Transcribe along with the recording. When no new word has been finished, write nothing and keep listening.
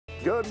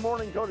Good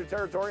morning, Cody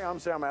Territory. I'm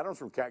Sam Adams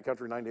from Cat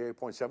Country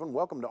 98.7.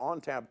 Welcome to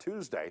On Tap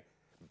Tuesday.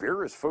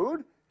 Beer is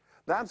food?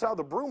 That's how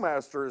the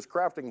brewmaster is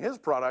crafting his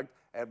product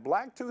at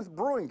Tooth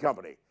Brewing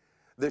Company.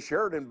 The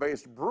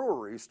Sheridan-based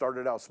brewery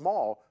started out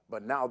small,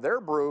 but now their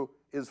brew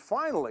is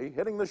finally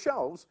hitting the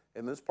shelves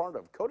in this part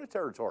of Cody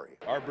Territory.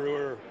 Our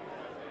brewer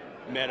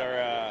met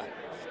our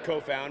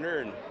co-founder,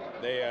 and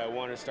they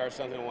wanted to start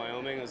something in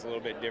Wyoming. It was a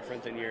little bit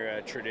different than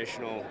your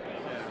traditional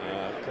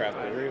craft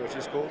brewery, which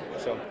is cool.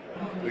 So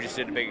we just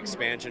did a big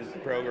expansion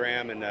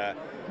program and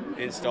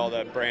installed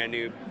a brand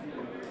new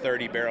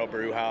 30-barrel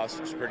brew house,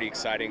 which is pretty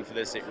exciting for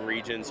this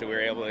region. So we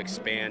were able to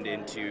expand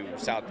into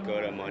South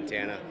Dakota,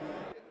 Montana.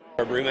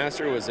 Our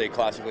brewmaster was a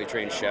classically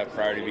trained chef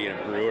prior to being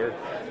a brewer.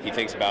 He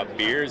thinks about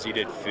beers. He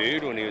did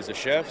food when he was a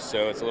chef,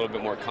 so it's a little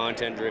bit more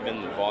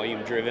content-driven,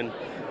 volume-driven.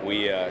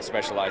 We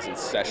specialize in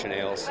session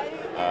ales.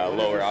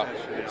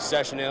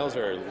 Session ales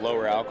are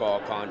lower alcohol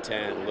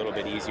content, a little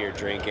bit easier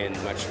drinking,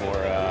 much more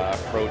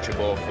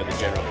approachable for the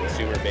general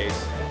consumer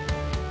base.